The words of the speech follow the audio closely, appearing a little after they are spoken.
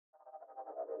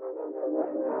Hey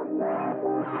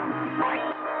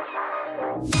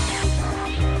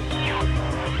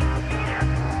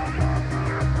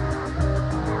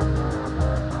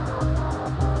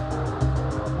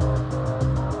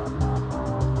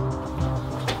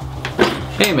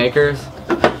makers,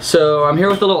 so I'm here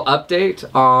with a little update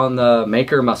on the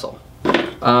Maker muscle.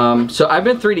 So I've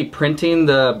been 3D printing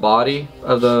the body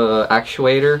of the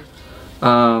actuator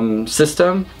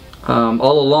system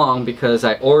all along because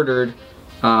I ordered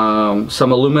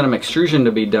some aluminum extrusion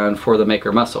to be done for the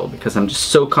Maker muscle because I'm just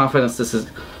so confident this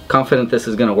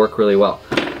is going to work really well.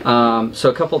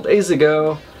 So a couple days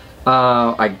ago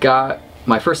I got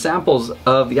my first samples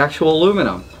of the actual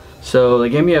aluminum. So they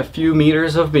gave me a few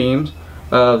meters of beams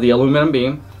of the aluminum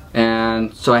beam,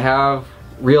 and so I have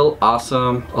real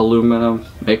awesome aluminum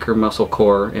Maker muscle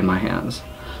core in my hands.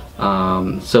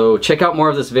 So check out more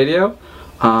of this video,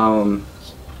 and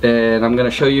I'm going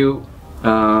to show you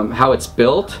how it's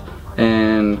built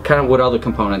and kind of what all the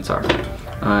components are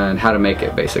and how to make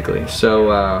it basically. So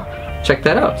check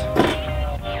that out.